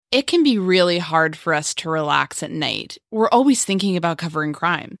It can be really hard for us to relax at night. We're always thinking about covering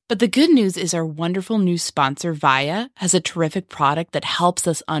crime. But the good news is our wonderful new sponsor, Via, has a terrific product that helps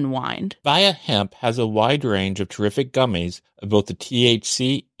us unwind. Via Hemp has a wide range of terrific gummies of both the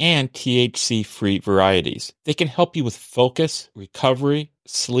THC and THC-free varieties. They can help you with focus, recovery,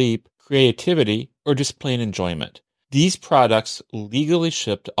 sleep, creativity, or just plain enjoyment. These products legally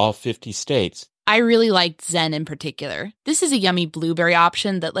ship to all 50 states. I really liked Zen in particular. This is a yummy blueberry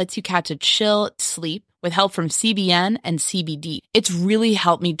option that lets you catch a chill sleep with help from CBN and CBD. It's really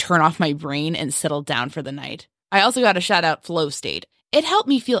helped me turn off my brain and settle down for the night. I also got to shout out Flow State. It helped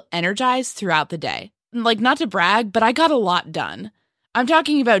me feel energized throughout the day. Like, not to brag, but I got a lot done. I'm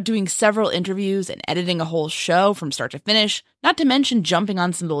talking about doing several interviews and editing a whole show from start to finish, not to mention jumping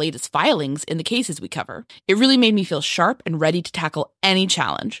on some of the latest filings in the cases we cover. It really made me feel sharp and ready to tackle any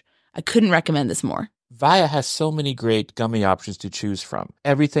challenge. I couldn't recommend this more. Via has so many great gummy options to choose from.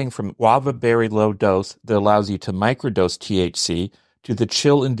 Everything from guava berry low dose that allows you to microdose THC to the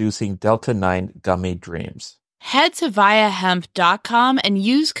chill-inducing Delta-9 gummy dreams. Head to viahemp.com and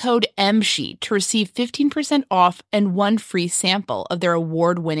use code MSHEET to receive 15% off and one free sample of their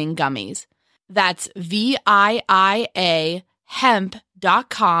award-winning gummies. That's VIIA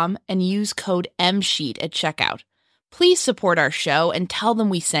hemp.com and use code MSHEET at checkout. Please support our show and tell them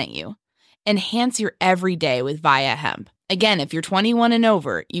we sent you. Enhance your everyday with Via Hemp. Again, if you're 21 and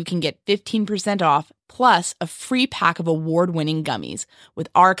over, you can get 15% off plus a free pack of award-winning gummies with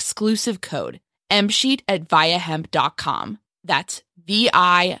our exclusive code MSheet at viahemp.com. That's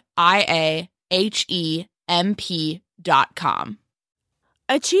VIIAHEMP.com.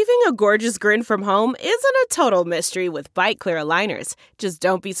 Achieving a gorgeous grin from home isn't a total mystery with Byte Clear aligners. Just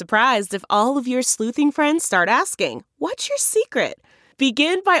don't be surprised if all of your sleuthing friends start asking, "What's your secret?"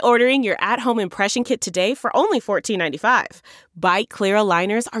 Begin by ordering your at-home impression kit today for only $14.95. Byte Clear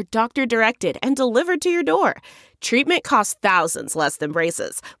aligners are doctor-directed and delivered to your door. Treatment costs thousands less than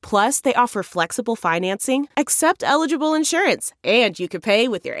braces. Plus, they offer flexible financing, accept eligible insurance, and you can pay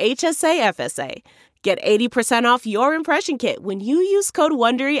with your HSA FSA. Get 80% off your impression kit when you use code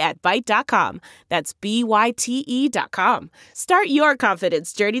WONDERY at Byte.com. That's BYTE.com. Start your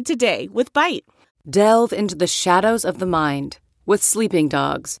confidence journey today with Byte. Delve into the shadows of the mind with Sleeping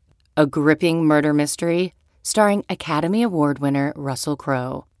Dogs, a gripping murder mystery starring Academy Award winner Russell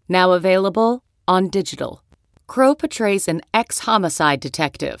Crowe. Now available on digital. Crowe portrays an ex-homicide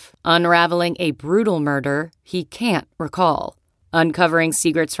detective unraveling a brutal murder he can't recall. Uncovering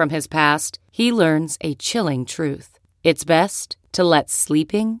secrets from his past, he learns a chilling truth. It's best to let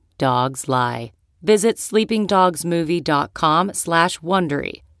sleeping dogs lie. Visit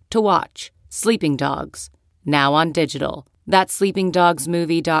sleepingdogsmovie.com/Wondery to watch Sleeping Dogs, now on digital. That's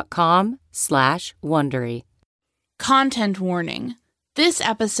sleepingdogsmovie.com/Wondery. Content warning. This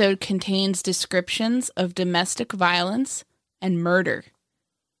episode contains descriptions of domestic violence and murder.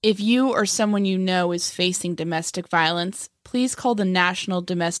 If you or someone you know is facing domestic violence, please call the National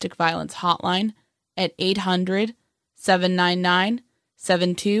Domestic Violence Hotline at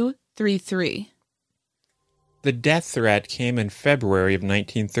 800-799-7233. The death threat came in February of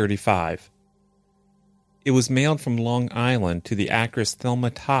 1935. It was mailed from Long Island to the actress Thelma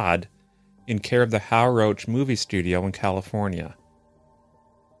Todd in care of the Hal Roach Movie Studio in California.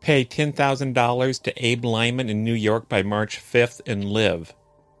 Pay $10,000 to Abe Lyman in New York by March 5th and live.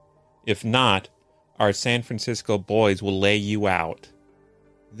 If not, our San Francisco boys will lay you out.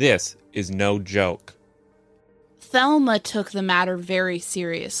 This is no joke. Thelma took the matter very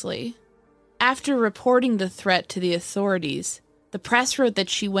seriously. After reporting the threat to the authorities, the press wrote that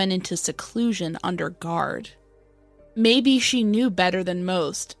she went into seclusion under guard. Maybe she knew better than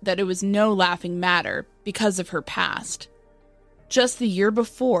most that it was no laughing matter because of her past. Just the year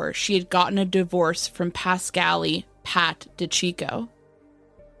before, she had gotten a divorce from Pascali Pat DiCicco.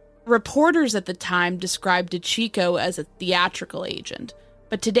 Reporters at the time described DiCicco as a theatrical agent,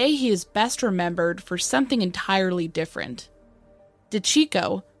 but today he is best remembered for something entirely different.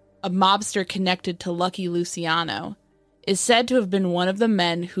 DiCicco, a mobster connected to Lucky Luciano, is said to have been one of the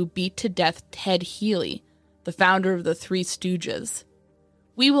men who beat to death Ted Healy, the founder of the Three Stooges.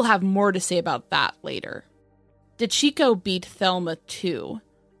 We will have more to say about that later. DiCicco beat Thelma too.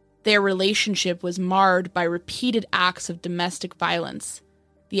 Their relationship was marred by repeated acts of domestic violence.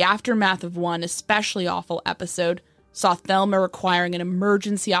 The aftermath of one especially awful episode saw Thelma requiring an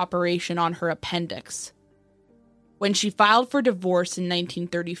emergency operation on her appendix. When she filed for divorce in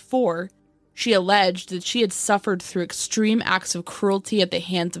 1934, she alleged that she had suffered through extreme acts of cruelty at the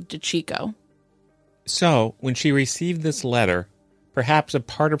hands of DiCicco. So, when she received this letter, perhaps a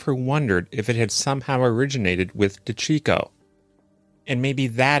part of her wondered if it had somehow originated with DiCicco. and maybe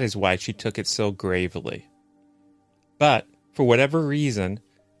that is why she took it so gravely. But, for whatever reason,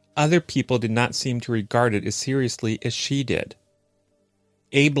 other people did not seem to regard it as seriously as she did.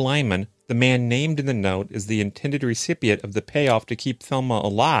 Abe Lyman, the man named in the note as the intended recipient of the payoff to keep Thelma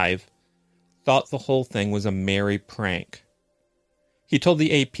alive, thought the whole thing was a merry prank. He told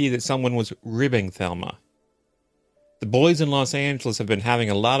the AP that someone was ribbing Thelma. "The boys in Los Angeles have been having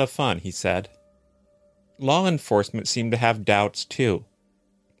a lot of fun," he said. Law enforcement seemed to have doubts too,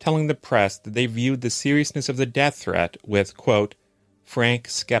 telling the press that they viewed the seriousness of the death threat with, quote, frank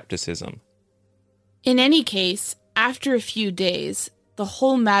skepticism. In any case, after a few days, the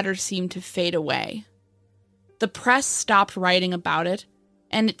whole matter seemed to fade away. The press stopped writing about it,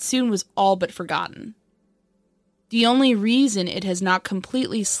 and it soon was all but forgotten. The only reason it has not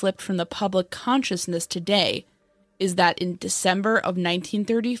completely slipped from the public consciousness today is that in December of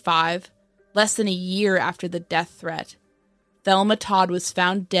 1935, less than a year after the death threat, Thelma Todd was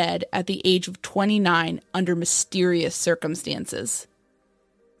found dead at the age of 29 under mysterious circumstances.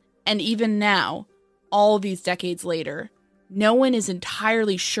 And even now, all these decades later, no one is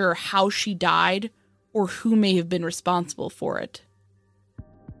entirely sure how she died or who may have been responsible for it.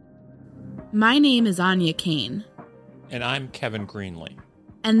 My name is Anya Kane. And I'm Kevin Greenlee.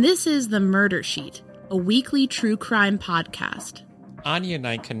 And this is The Murder Sheet, a weekly true crime podcast. Anya and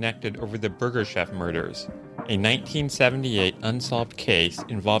I connected over the Burger Chef murders, a 1978 unsolved case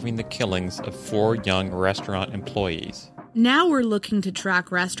involving the killings of 4 young restaurant employees. Now we're looking to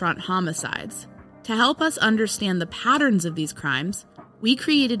track restaurant homicides. To help us understand the patterns of these crimes, we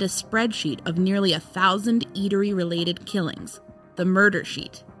created a spreadsheet of nearly 1,000 eatery-related killings, the Murder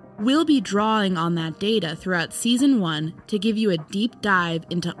Sheet. We'll be drawing on that data throughout Season 1 to give you a deep dive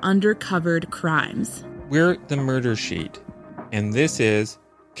into undercovered crimes. We're the Murder Sheet, and this is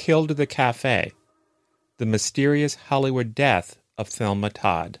Killed the Cafe, the mysterious Hollywood death of Thelma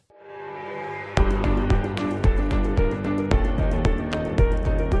Todd.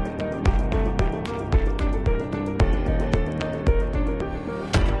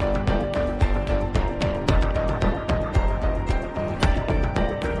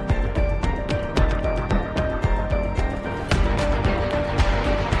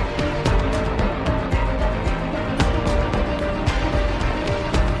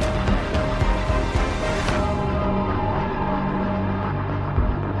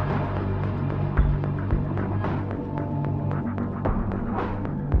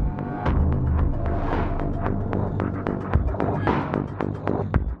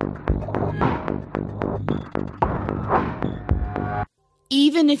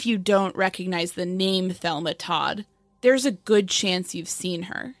 Even if you don't recognize the name Thelma Todd, there's a good chance you've seen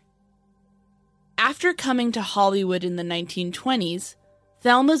her. After coming to Hollywood in the 1920s,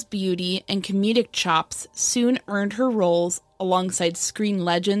 Thelma's beauty and comedic chops soon earned her roles alongside screen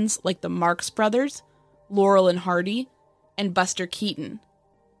legends like the Marx Brothers, Laurel and Hardy, and Buster Keaton.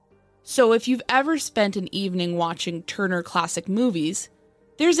 So if you've ever spent an evening watching Turner Classic Movies,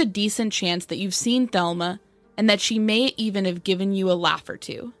 there's a decent chance that you've seen Thelma and that she may even have given you a laugh or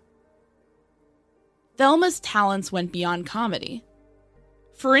two. Thelma's talents went beyond comedy.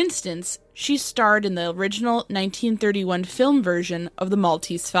 For instance, she starred in the original 1931 film version of The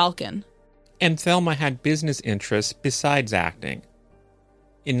Maltese Falcon. And Thelma had business interests besides acting.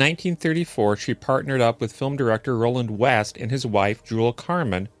 In 1934, she partnered up with film director Roland West and his wife, Jewel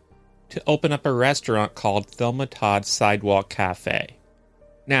Carmen, to open up a restaurant called Thelma Todd's Sidewalk Cafe.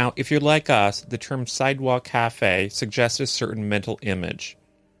 Now, if you're like us, the term sidewalk cafe suggests a certain mental image.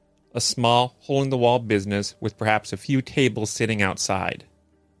 A small, hole-in-the-wall business with perhaps a few tables sitting outside.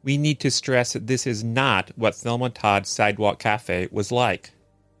 We need to stress that this is not what Thelma Todd's Sidewalk Cafe was like.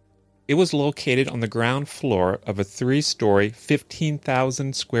 It was located on the ground floor of a 3-story,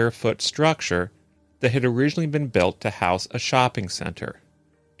 15,000 square foot structure that had originally been built to house a shopping center.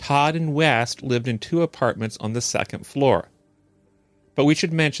 Todd and West lived in 2 apartments on the 2nd floor. But we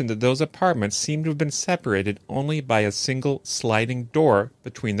should mention that those apartments seem to have been separated only by a single sliding door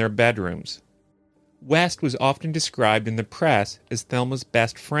between their bedrooms. West was often described in the press as Thelma's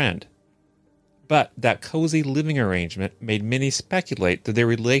best friend. But that cozy living arrangement made many speculate that their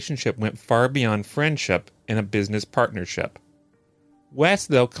relationship went far beyond friendship and a business partnership. West,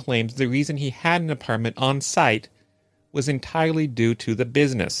 though, claims the reason he had an apartment on site was entirely due to the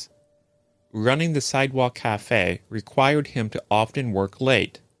business. Running the Sidewalk Cafe required him to often work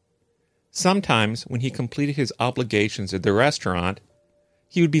late. Sometimes, when he completed his obligations at the restaurant,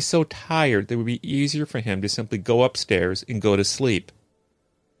 he would be so tired that it would be easier for him to simply go upstairs and go to sleep.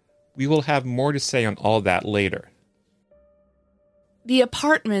 We will have more to say on all that later. The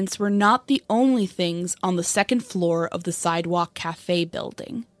apartments were not the only things on the second floor of the Sidewalk Cafe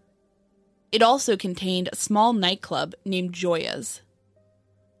building. It also contained a small nightclub named Joya's.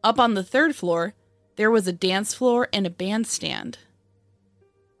 Up on the third floor, there was a dance floor and a bandstand.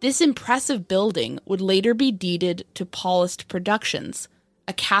 This impressive building would later be deeded to Paulist Productions,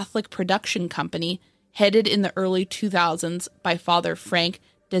 a Catholic production company headed in the early 2000s by Father Frank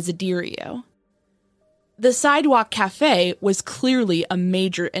Desiderio. The Sidewalk Cafe was clearly a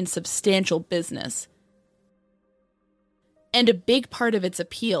major and substantial business, and a big part of its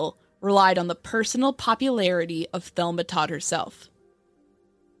appeal relied on the personal popularity of Thelma Todd herself.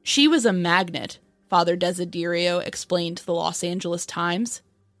 She was a magnet, Father Desiderio explained to the Los Angeles Times.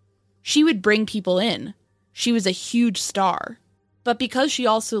 She would bring people in. She was a huge star. But because she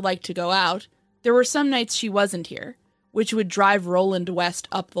also liked to go out, there were some nights she wasn't here, which would drive Roland West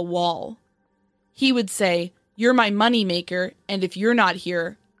up the wall. He would say, "You're my money maker, and if you're not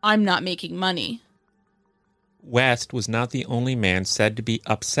here, I'm not making money." West was not the only man said to be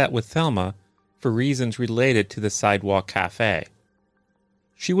upset with Thelma for reasons related to the Sidewalk Cafe.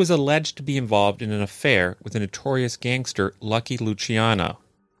 She was alleged to be involved in an affair with the notorious gangster Lucky Luciano.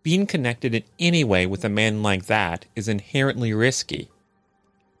 Being connected in any way with a man like that is inherently risky.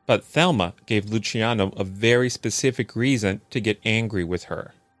 But Thelma gave Luciano a very specific reason to get angry with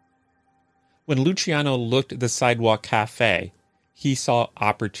her. When Luciano looked at the Sidewalk Cafe, he saw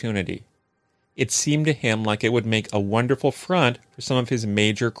opportunity. It seemed to him like it would make a wonderful front for some of his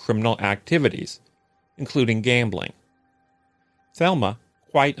major criminal activities, including gambling. Thelma,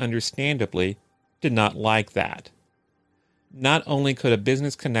 quite understandably, did not like that. Not only could a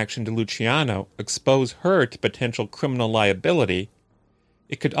business connection to Luciano expose her to potential criminal liability,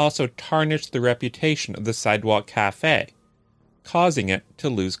 it could also tarnish the reputation of the Sidewalk Cafe, causing it to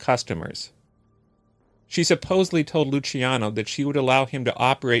lose customers. She supposedly told Luciano that she would allow him to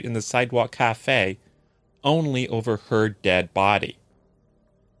operate in the Sidewalk Cafe only over her dead body.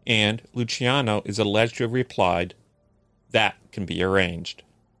 And Luciano is alleged to have replied, "That can be arranged."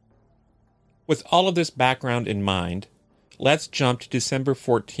 With all of this background in mind, let's jump to December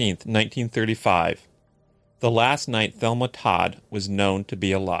 14th, 1935, the last night Thelma Todd was known to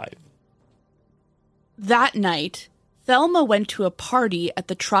be alive. That night, Thelma went to a party at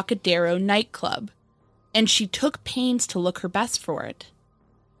the Trocadero nightclub, and she took pains to look her best for it.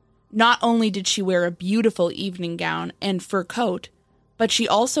 Not only did she wear a beautiful evening gown and fur coat, but she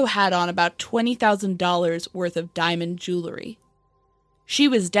also had on about $20,000 worth of diamond jewelry. She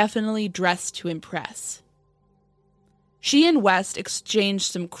was definitely dressed to impress. She and West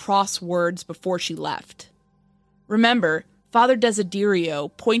exchanged some cross words before she left. Remember, Father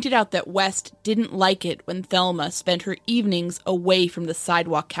Desiderio pointed out that West didn't like it when Thelma spent her evenings away from the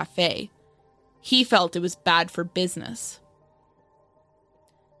Sidewalk Cafe. He felt it was bad for business.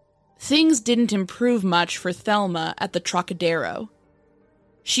 Things didn't improve much for Thelma at the Trocadero.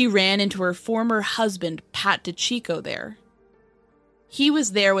 She ran into her former husband, Pat DiCicco, there. He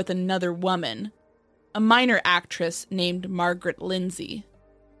was there with another woman, a minor actress named Margaret Lindsay.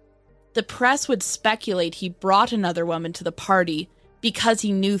 The press would speculate he brought another woman to the party because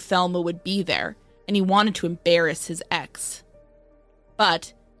he knew Thelma would be there, and he wanted to embarrass his ex.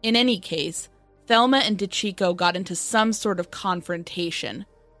 But, in any case, Thelma and DiCicco got into some sort of confrontation,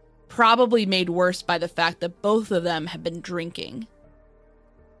 probably made worse by the fact that both of them had been drinking.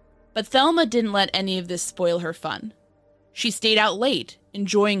 But Thelma didn't let any of this spoil her fun. She stayed out late,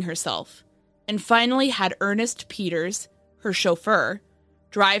 enjoying herself, and finally had Ernest Peters, her chauffeur,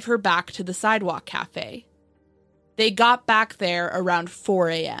 drive her back to the Sidewalk Cafe. They got back there around 4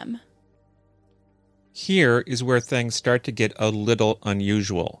 a.m. Here is where things start to get a little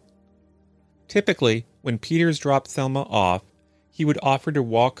unusual. Typically, when Peters dropped Thelma off, he would offer to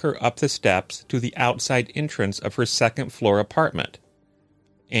walk her up the steps to the outside entrance of her second-floor apartment.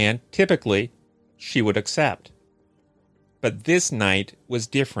 And typically, she would accept. But this night was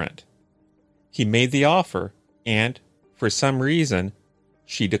different. He made the offer, and, for some reason,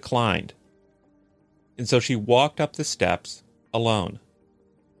 she declined. And so she walked up the steps alone.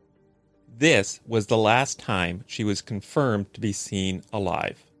 This was the last time she was confirmed to be seen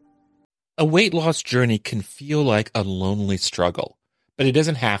alive. A weight loss journey can feel like a lonely struggle, but it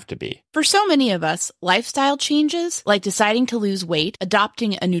doesn't have to be. For so many of us, lifestyle changes, like deciding to lose weight,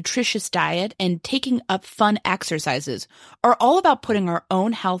 adopting a nutritious diet, and taking up fun exercises, are all about putting our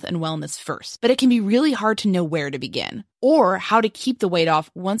own health and wellness first. But it can be really hard to know where to begin. or how to keep the weight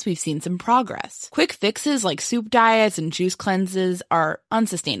off once we've seen some progress. Quick fixes like soup diets and juice cleanses are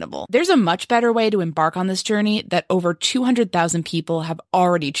unsustainable. There's a much better way to embark on this journey that over 200,000 people have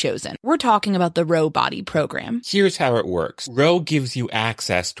already chosen. We're talking about the Row Body program. Here's how it works. Row gives you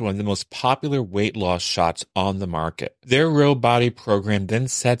access to one of the most popular weight loss shots on the market. Their Row Body program then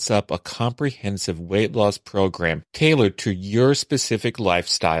sets up a comprehensive weight loss program tailored to your specific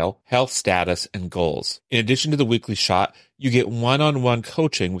lifestyle, health status, and goals. In addition to the weekly shot, you get one-on-one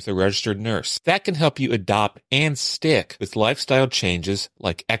coaching with a registered nurse. That can help you adopt and stick with lifestyle changes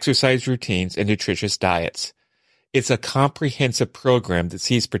like exercise routines and nutritious diets. It's a comprehensive program that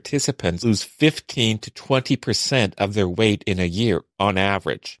sees participants lose 15 to 20% of their weight in a year on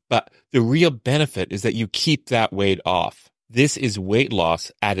average. But the real benefit is that you keep that weight off. This is weight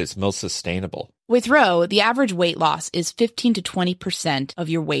loss at its most sustainable. With Row, the average weight loss is 15 to 20% of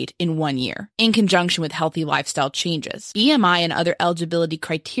your weight in 1 year, in conjunction with healthy lifestyle changes. BMI and other eligibility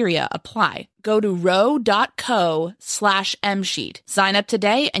criteria apply. Go to row.co/msheet. Sign up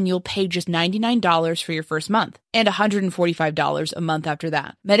today and you'll pay just $99 for your first month and $145 a month after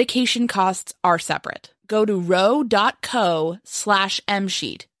that. Medication costs are separate. Go to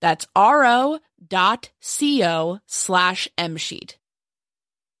row.co/msheet. That's ro.co/msheet.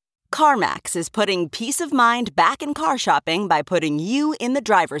 CarMax is putting peace of mind back in car shopping by putting you in the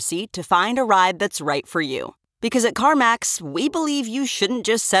driver's seat to find a ride that's right for you. Because at CarMax, we believe you shouldn't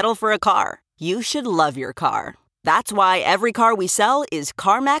just settle for a car. You should love your car. That's why every car we sell is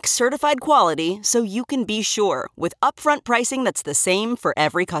CarMax certified quality, so you can be sure with upfront pricing that's the same for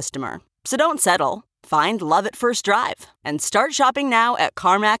every customer. So don't settle. Find love at first drive and start shopping now at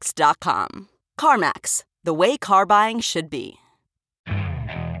CarMax.com. CarMax, the way car buying should be.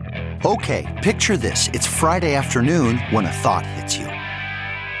 Okay, picture this. It's Friday afternoon when a thought hits you.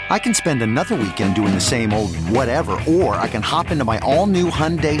 I can spend another weekend doing the same old whatever, or I can hop into my all-new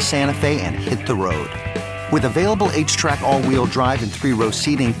Hyundai Santa Fe and hit the road. With available H-Track all-wheel drive and 3-row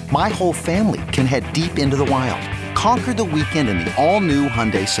seating, my whole family can head deep into the wild. Conquer the weekend in the all-new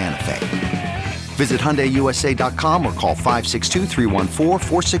Hyundai Santa Fe. Visit HyundaiUSA.com or call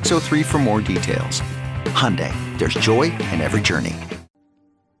 562-314-4603 for more details. Hyundai, there's joy in every journey.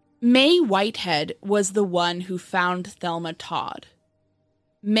 May Whitehead was the one who found Thelma Todd.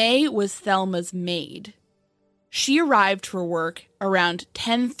 May was Thelma's maid. She arrived for work around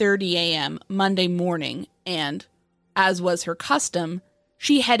 10:30 a.m. Monday morning and, as was her custom,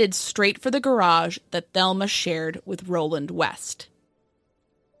 she headed straight for the garage that Thelma shared with Roland West.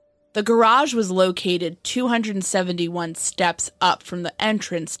 The garage was located 271 steps up from the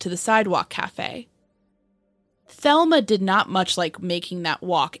entrance to the Sidewalk Cafe. Thelma did not much like making that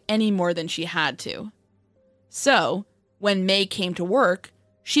walk any more than she had to. So, when May came to work,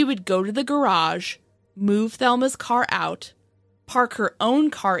 she would go to the garage, move Thelma's car out, park her own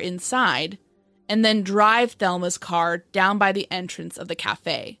car inside, and then drive Thelma's car down by the entrance of the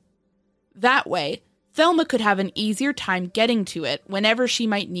cafe. That way, Thelma could have an easier time getting to it whenever she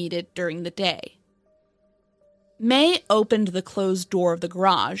might need it during the day. May opened the closed door of the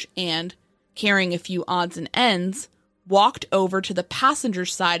garage and, carrying a few odds and ends, walked over to the passenger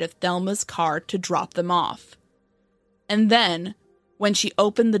side of Thelma's car to drop them off. And then, when she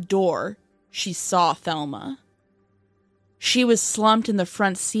opened the door, she saw Thelma. She was slumped in the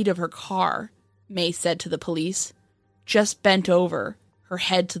front seat of her car, May said to the police, just bent over, her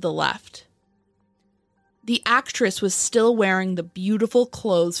head to the left. The actress was still wearing the beautiful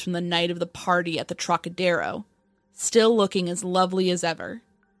clothes from the night of the party at the Trocadero, still looking as lovely as ever.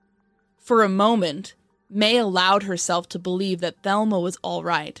 For a moment, May allowed herself to believe that Thelma was all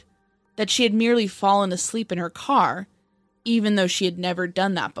right, that she had merely fallen asleep in her car, even though she had never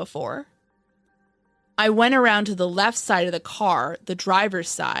done that before. I went around to the left side of the car, the driver's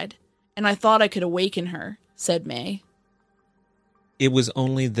side, and I thought I could awaken her, said May. It was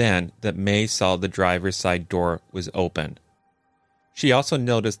only then that May saw the driver's side door was open. She also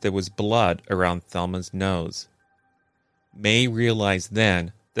noticed there was blood around Thelma's nose. May realized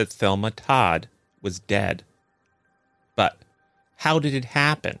then that Thelma Todd was dead. But how did it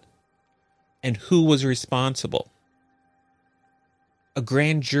happen? And who was responsible? A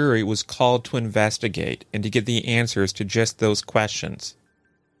grand jury was called to investigate and to get the answers to just those questions.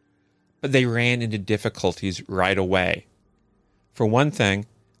 But they ran into difficulties right away. For one thing,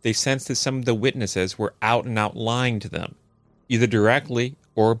 they sensed that some of the witnesses were out and out lying to them, either directly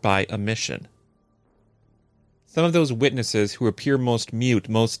or by omission. Some of those witnesses who appear most mute,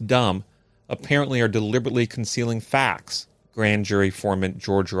 most dumb, apparently are deliberately concealing facts, grand jury foreman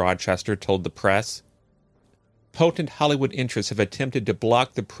George Rochester told the press. Potent Hollywood interests have attempted to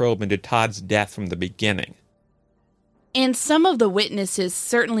block the probe into Todd's death from the beginning. And some of the witnesses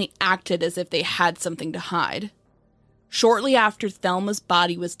certainly acted as if they had something to hide. Shortly after Thelma's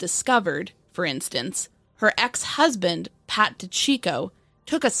body was discovered, for instance, her ex-husband, Pat DiCicco,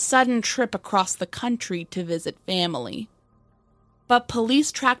 took a sudden trip across the country to visit family. But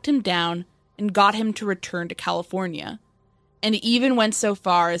police tracked him down and got him to return to California, and even went so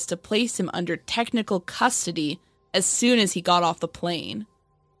far as to place him under technical custody as soon as he got off the plane.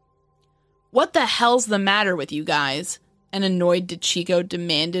 "What the hell's the matter with you guys?" an annoyed DiCicco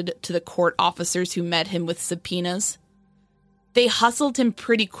demanded to the court officers who met him with subpoenas. They hustled him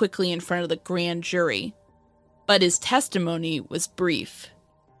pretty quickly in front of the grand jury, but his testimony was brief.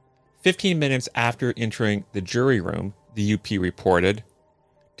 15 minutes after entering the jury room, the UP reported,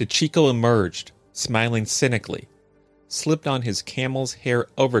 DiCicco emerged, smiling cynically, slipped on his camel's hair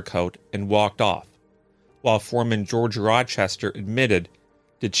overcoat and walked off, while Foreman George Rochester admitted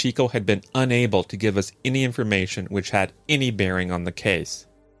DiCicco had been unable to give us any information which had any bearing on the case.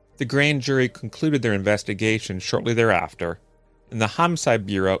 The grand jury concluded their investigation shortly thereafter, and the Homicide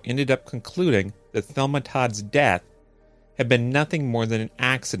Bureau ended up concluding that Thelma Todd's death had been nothing more than an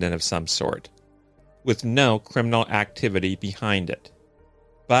accident of some sort, with no criminal activity behind it.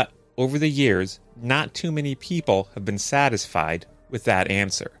 But over the years, not too many people have been satisfied with that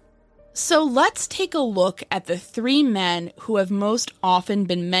answer. So let's take a look at the three men who have most often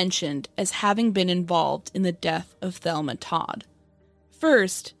been mentioned as having been involved in the death of Thelma Todd.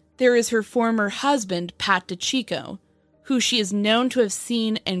 First, there is her former husband, Pat DiCicco, who she is known to have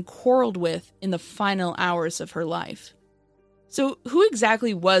seen and quarreled with in the final hours of her life. So who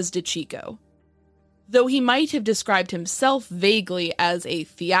exactly was DiCicco? Though he might have described himself vaguely as a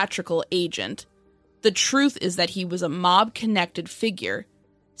theatrical agent, the truth is that he was a mob-connected figure,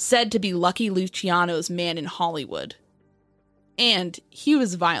 said to be Lucky Luciano's man in Hollywood. And he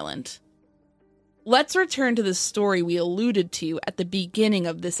was violent. Let's return to the story we alluded to at the beginning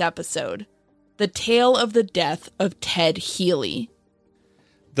of this episode, the tale of the death of Ted Healy.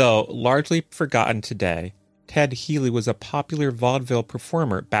 Though largely forgotten today, Ted Healy was a popular vaudeville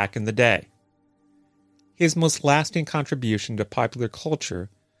performer back in the day. His most lasting contribution to popular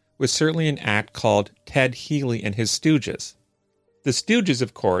culture was certainly an act called Ted Healy and His Stooges. The Stooges,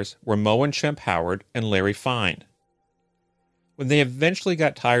 of course, were Moe and Shemp Howard and Larry Fine. When they eventually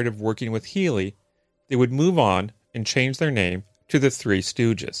got tired of working with Healy, they would move on and change their name to the Three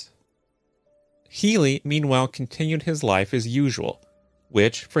Stooges. Healy, meanwhile, continued his life as usual,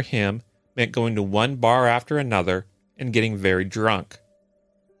 which, for him, meant going to one bar after another and getting very drunk.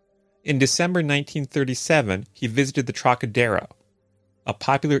 In December 1937, he visited the Trocadero, a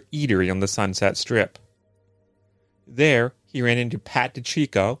popular eatery on the Sunset Strip. There, he ran into Pat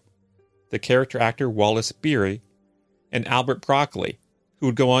DiCicco, the character actor Wallace Beery, and Albert Broccoli, who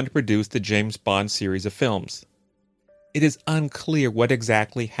would go on to produce the James Bond series of films. It is unclear what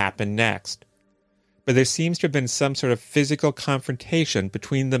exactly happened next, but there seems to have been some sort of physical confrontation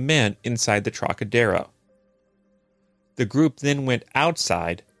between the men inside the Trocadero. The group then went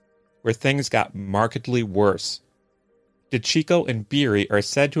outside, where things got markedly worse. DiCicco and Beery are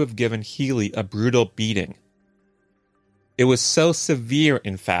said to have given Healy a brutal beating. It was so severe,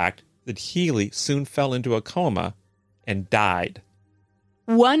 in fact, that Healy soon fell into a coma and died.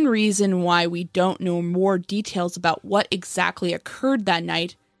 One reason why we don't know more details about what exactly occurred that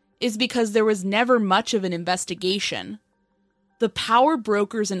night is because there was never much of an investigation. The power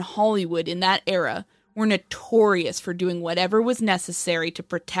brokers in Hollywood in that era were notorious for doing whatever was necessary to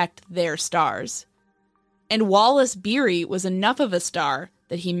protect their stars. And Wallace Beery was enough of a star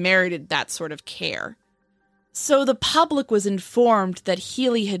that he merited that sort of care. So the public was informed that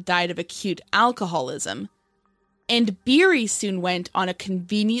Healy had died of acute alcoholism, and Beery soon went on a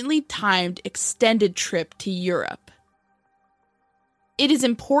conveniently timed extended trip to Europe. It is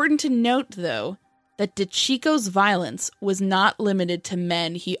important to note, though, that DiCicco's violence was not limited to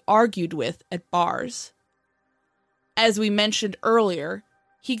men he argued with at bars. As we mentioned earlier,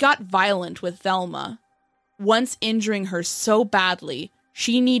 he got violent with Thelma, once injuring her so badly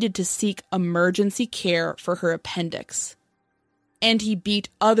she needed to seek emergency care for her appendix. And he beat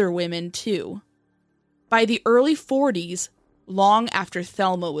other women, too. By the early 40s, long after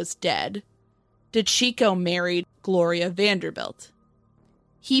Thelma was dead, DiCicco married Gloria Vanderbilt.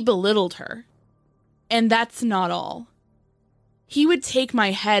 He belittled her. And that's not all. He would take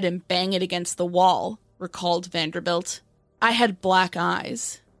my head and bang it against the wall, recalled Vanderbilt. I had black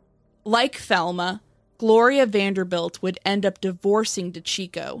eyes. Like Thelma, Gloria Vanderbilt would end up divorcing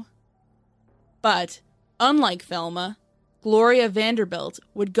DiCicco. But, unlike Thelma, Gloria Vanderbilt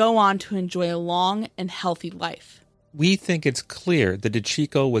would go on to enjoy a long and healthy life. We think it's clear that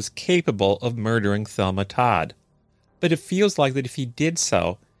DiCicco was capable of murdering Thelma Todd. But it feels like that if he did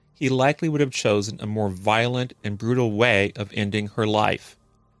so, he likely would have chosen a more violent and brutal way of ending her life.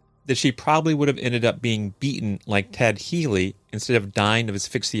 That she probably would have ended up being beaten like Ted Healy instead of dying of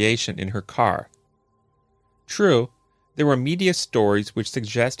asphyxiation in her car. True, there were media stories which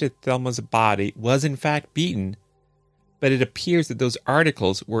suggested Thelma's body was in fact beaten, but it appears that those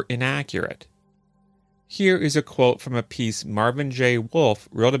articles were inaccurate. Here is a quote from a piece Marvin J. Wolf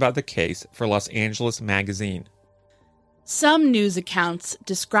wrote about the case for Los Angeles Magazine. Some news accounts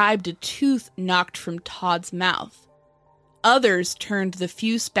described a tooth knocked from Todd's mouth. Others turned the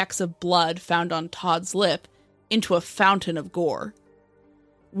few specks of blood found on Todd's lip into a fountain of gore.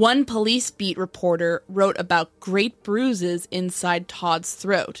 One police beat reporter wrote about great bruises inside Todd's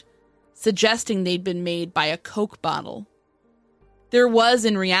throat, suggesting they'd been made by a Coke bottle. There was,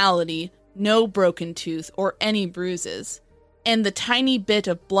 in reality, no broken tooth or any bruises, and the tiny bit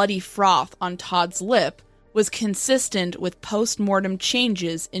of bloody froth on Todd's lip was consistent with post-mortem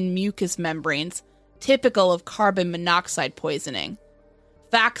changes in mucous membranes typical of carbon monoxide poisoning,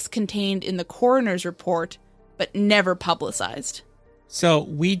 facts contained in the coroner's report but never publicized. So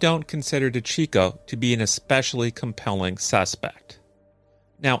we don't consider DeCicco to be an especially compelling suspect.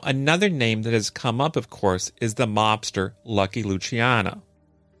 Now, another name that has come up, of course, is the mobster Lucky Luciano.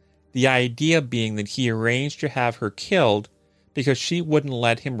 The idea being that he arranged to have her killed because she wouldn't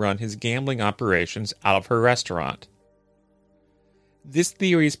let him run his gambling operations out of her restaurant. This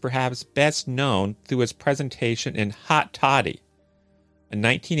theory is perhaps best known through its presentation in Hot Toddy, a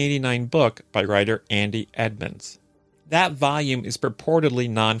 1989 book by writer Andy Edmonds. That volume is purportedly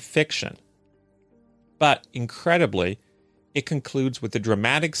non-fiction, but incredibly, it concludes with a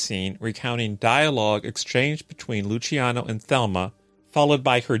dramatic scene recounting dialogue exchanged between Luciano and Thelma, followed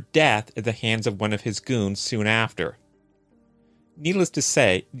by her death at the hands of one of his goons soon after. Needless to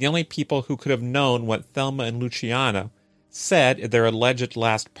say, the only people who could have known what Thelma and Luciano said at their alleged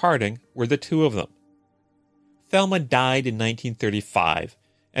last parting were the two of them. Thelma died in 1935,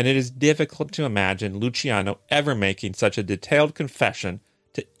 and it is difficult to imagine Luciano ever making such a detailed confession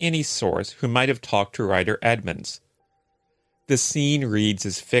to any source who might have talked to writer Edmonds. The scene reads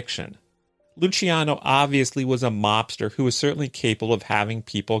as fiction. Luciano obviously was a mobster who was certainly capable of having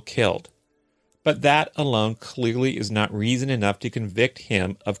people killed. But that alone clearly is not reason enough to convict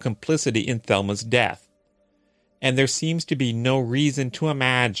him of complicity in Thelma's death. And there seems to be no reason to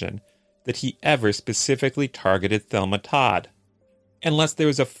imagine that he ever specifically targeted Thelma Todd. Unless there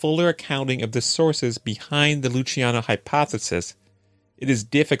is a fuller accounting of the sources behind the Luciano hypothesis, it is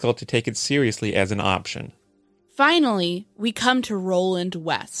difficult to take it seriously as an option. Finally, we come to Roland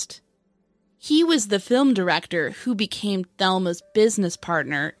West. He was the film director who became Thelma's business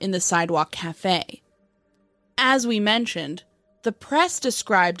partner in the Sidewalk Cafe. As we mentioned, the press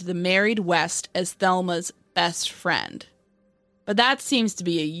described the married West as Thelma's best friend. But that seems to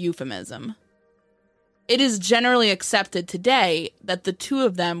be a euphemism. It is generally accepted today that the two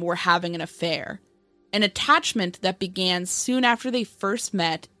of them were having an affair, an attachment that began soon after they first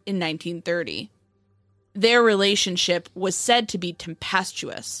met in 1930. Their relationship was said to be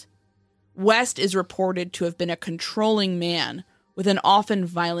tempestuous. West is reported to have been a controlling man with an often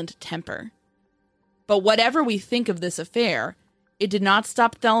violent temper. But whatever we think of this affair, it did not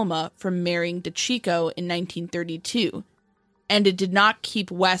stop Thelma from marrying DeCicco in 1932, and it did not keep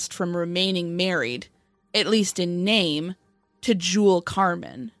West from remaining married, at least in name, to Jewel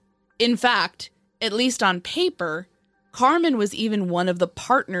Carmen. In fact, at least on paper, Carmen was even one of the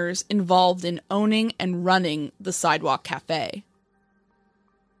partners involved in owning and running the Sidewalk Cafe.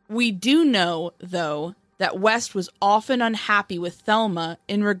 We do know, though, that West was often unhappy with Thelma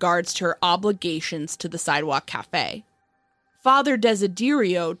in regards to her obligations to the Sidewalk Cafe. Father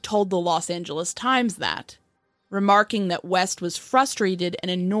Desiderio told the Los Angeles Times that, remarking that West was frustrated and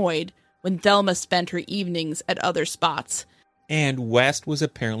annoyed when Thelma spent her evenings at other spots. And West was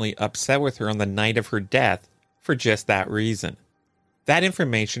apparently upset with her on the night of her death for just that reason. That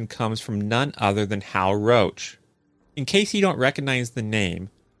information comes from none other than Hal Roach. In case you don't recognize the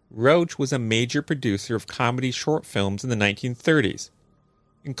name, Roach was a major producer of comedy short films in the 1930s,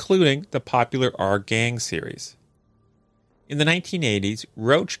 including the popular Our Gang series. In the 1980s,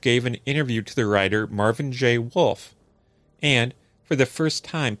 Roach gave an interview to the writer Marvin J. Wolf, and, for the first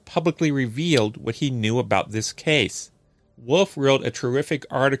time, publicly revealed what he knew about this case. Wolf wrote a terrific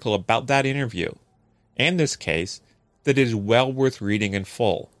article about that interview, and this case, that is well worth reading in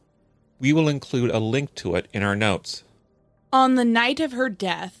full. We will include a link to it in our notes. On the night of her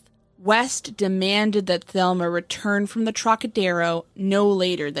death, West demanded that Thelma return from the Trocadero no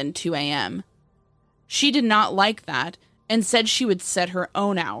later than 2 a.m. She did not like that and said she would set her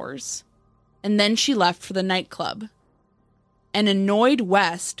own hours. And then she left for the nightclub. An annoyed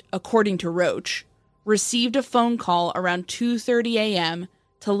West, according to Roach, received a phone call around 2:30 a.m.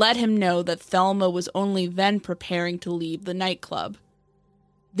 to let him know that Thelma was only then preparing to leave the nightclub.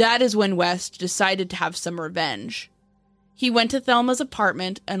 That is when West decided to have some revenge. He went to Thelma's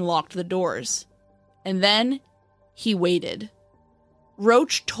apartment and locked the doors. And then he waited.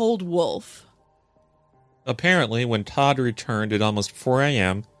 Roach told Wolf. Apparently, when Todd returned at almost 4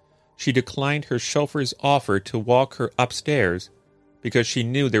 a.m., she declined her chauffeur's offer to walk her upstairs because she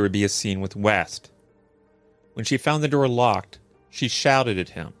knew there would be a scene with West. When she found the door locked, she shouted at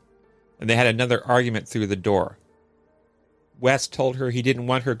him, and they had another argument through the door. West told her he didn't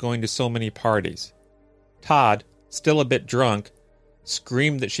want her going to so many parties. Todd, still a bit drunk,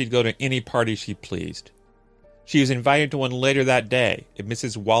 screamed that she'd go to any party she pleased. She was invited to one later that day at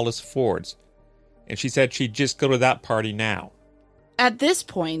Mrs. Wallace Ford's, and she said she'd just go to that party now. At this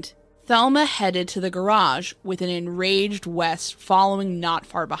point, Thelma headed to the garage with an enraged West following not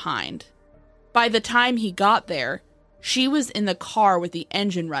far behind. By the time he got there, she was in the car with the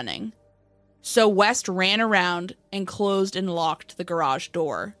engine running. So West ran around and closed and locked the garage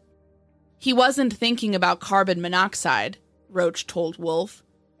door. He wasn't thinking about carbon monoxide, Roach told Wolf,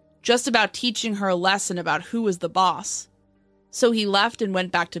 just about teaching her a lesson about who was the boss. So he left and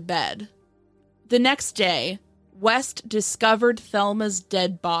went back to bed. The next day, West discovered Thelma's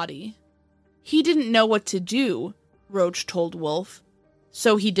dead body. He didn't know what to do, Roach told Wolf,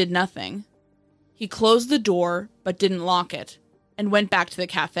 so he did nothing. He closed the door, but didn't lock it, and went back to the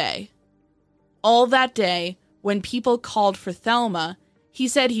cafe. All that day, when people called for Thelma, he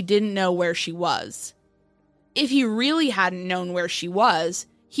said he didn't know where she was. If he really hadn't known where she was,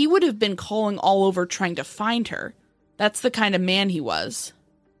 he would have been calling all over trying to find her. That's the kind of man he was.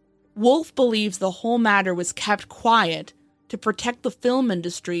 Wolf believes the whole matter was kept quiet to protect the film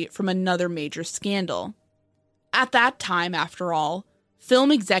industry from another major scandal. At that time, after all,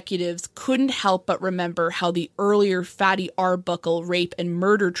 film executives couldn't help but remember how the earlier Fatty Arbuckle rape and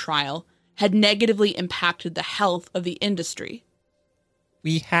murder trial had negatively impacted the health of the industry.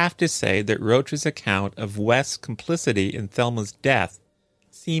 We have to say that Roach's account of West's complicity in Thelma's death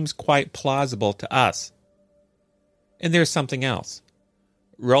seems quite plausible to us. And there's something else.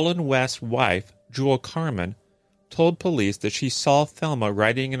 Roland West's wife, Jewel Carmen, told police that she saw Thelma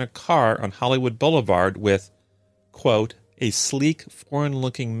riding in a car on Hollywood Boulevard with, quote, a sleek,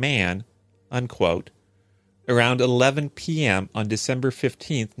 foreign-looking man, unquote, around 11 p.m. on December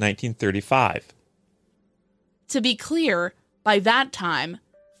 15, 1935. To be clear, by that time,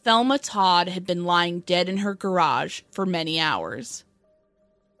 Thelma Todd had been lying dead in her garage for many hours.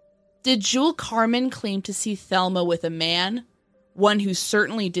 Did Jewel Carmen claim to see Thelma with a man, one who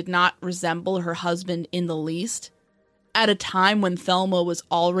certainly did not resemble her husband in the least, at a time when Thelma was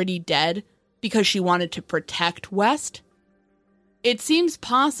already dead because she wanted to protect West? It seems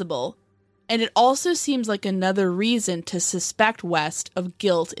possible, and it also seems like another reason to suspect West of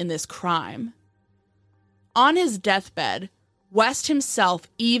guilt in this crime. On his deathbed, West himself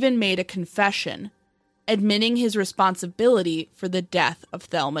even made a confession, admitting his responsibility for the death of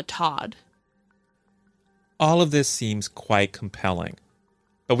Thelma Todd. All of this seems quite compelling,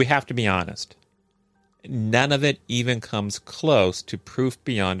 but we have to be honest. None of it even comes close to proof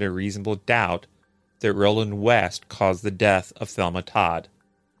beyond a reasonable doubt that Roland West caused the death of Thelma Todd.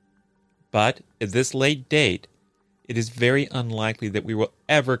 But at this late date, it is very unlikely that we will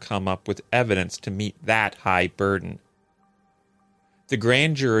ever come up with evidence to meet that high burden. The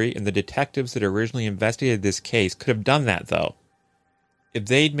grand jury and the detectives that originally investigated this case could have done that, though. If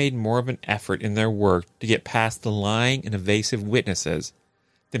they'd made more of an effort in their work to get past the lying and evasive witnesses,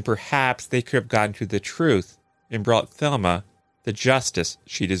 then perhaps they could have gotten to the truth and brought Thelma the justice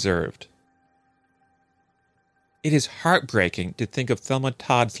she deserved. It is heartbreaking to think of Thelma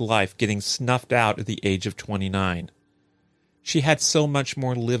Todd's life getting snuffed out at the age of 29. She had so much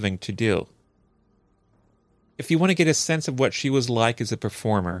more living to do. If you want to get a sense of what she was like as a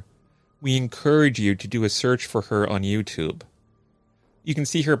performer, we encourage you to do a search for her on YouTube. You can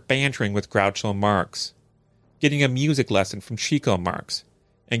see her bantering with Groucho Marx, getting a music lesson from Chico Marx,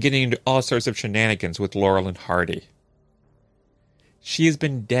 and getting into all sorts of shenanigans with Laurel and Hardy. She has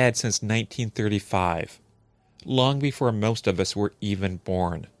been dead since 1935, long before most of us were even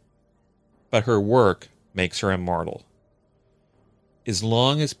born. But her work makes her immortal. As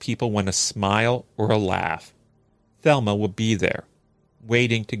long as people want a smile or a laugh, Thelma will be there,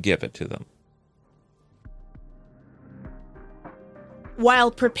 waiting to give it to them.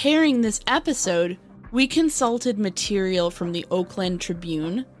 While preparing this episode, we consulted material from the Oakland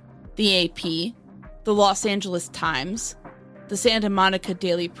Tribune, the AP, the Los Angeles Times, the Santa Monica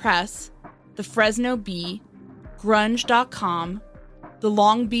Daily Press, the Fresno Bee, Grunge.com, the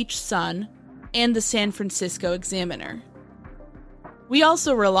Long Beach Sun, and the San Francisco Examiner. We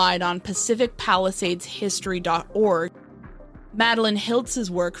also relied on PacificPalisades.History.org, Madeline Hiltz's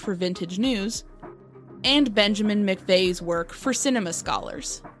work for Vintage News, and Benjamin McVeigh's work for Cinema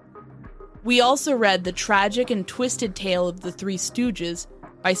Scholars. We also read The Tragic and Twisted Tale of the Three Stooges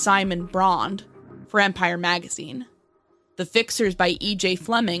by Simon Brond for Empire Magazine, The Fixers by E.J.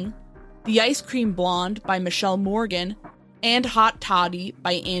 Fleming, The Ice Cream Blonde by Michelle Morgan, and Hot Toddy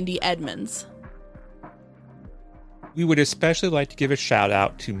by Andy Edmonds. We would especially like to give a shout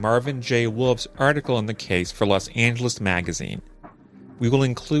out to Marvin J. Wolf's article in the case for Los Angeles Magazine. We will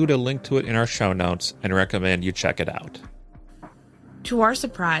include a link to it in our show notes and recommend you check it out. To our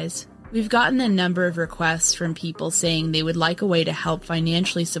surprise, we've gotten a number of requests from people saying they would like a way to help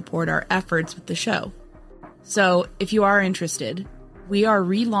financially support our efforts with the show. So, if you are interested, we are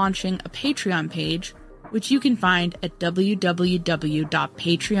relaunching a Patreon page, which you can find at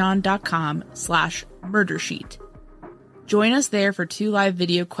www.patreon.com/murdersheet. Join us there for 2 live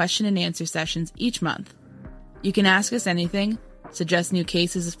video question and answer sessions each month. You can ask us anything, suggest new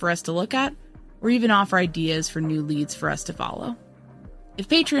cases for us to look at, or even offer ideas for new leads for us to follow. If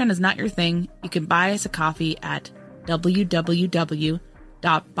Patreon is not your thing, you can buy us a coffee at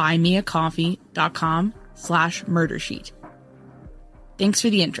www.buymeacoffee.com/murdersheet. Thanks for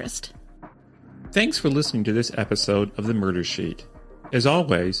the interest. Thanks for listening to this episode of The Murder Sheet. As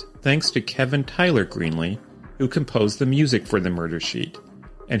always, thanks to Kevin Tyler Greenlee, who composed the music for The Murder Sheet,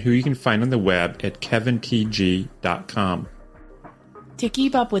 and who you can find on the web at kevintg.com. To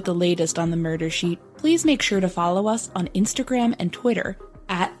keep up with the latest on The Murder Sheet, please make sure to follow us on Instagram and Twitter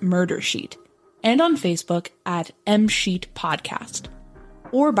at Murder Sheet, and on Facebook at MSheetPodcast,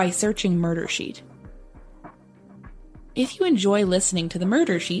 or by searching Murder Sheet. If you enjoy listening to The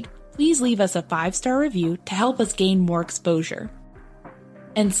Murder Sheet, please leave us a 5-star review to help us gain more exposure.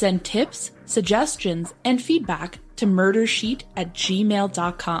 And send tips, suggestions, and feedback to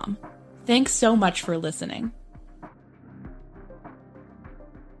murdersheet@gmail.com. Thanks so much for listening.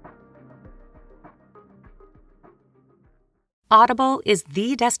 Audible is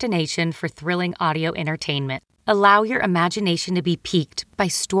the destination for thrilling audio entertainment. Allow your imagination to be piqued by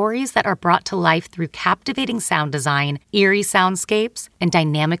stories that are brought to life through captivating sound design, eerie soundscapes, and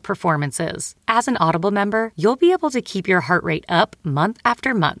dynamic performances. As an Audible member, you'll be able to keep your heart rate up month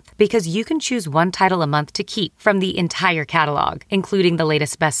after month because you can choose one title a month to keep from the entire catalog, including the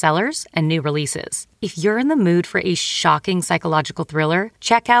latest bestsellers and new releases. If you're in the mood for a shocking psychological thriller,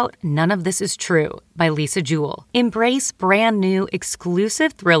 check out None of This Is True by Lisa Jewell. Embrace brand new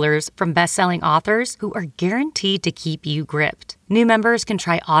exclusive thrillers from best-selling authors who are guaranteed to keep you gripped. New members can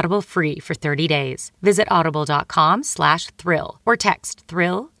try Audible free for 30 days. Visit audible.com/thrill or text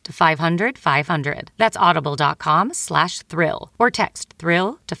thrill to 500-500. That's audible.com/thrill or text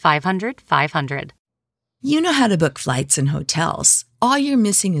thrill to 500-500. You know how to book flights and hotels. All you're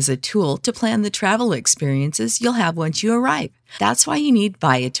missing is a tool to plan the travel experiences you'll have once you arrive. That's why you need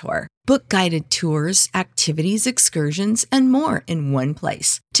Viator. Book guided tours, activities, excursions, and more in one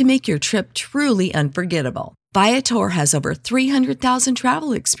place to make your trip truly unforgettable. Viator has over 300,000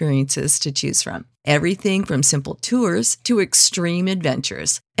 travel experiences to choose from. Everything from simple tours to extreme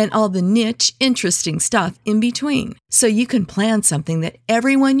adventures and all the niche, interesting stuff in between. So you can plan something that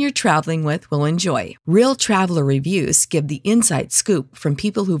everyone you're traveling with will enjoy. Real traveler reviews give the inside scoop from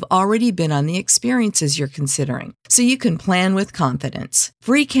people who've already been on the experiences you're considering. So you can plan with confidence.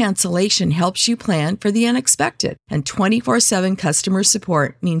 Free cancellation helps you plan for the unexpected. And 24/7 customer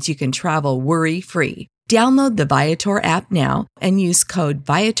support means you can travel worry-free. Download the Viator app now and use code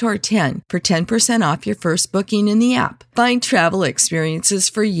Viator10 for 10% off your first booking in the app. Find travel experiences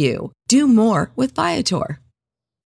for you. Do more with Viator.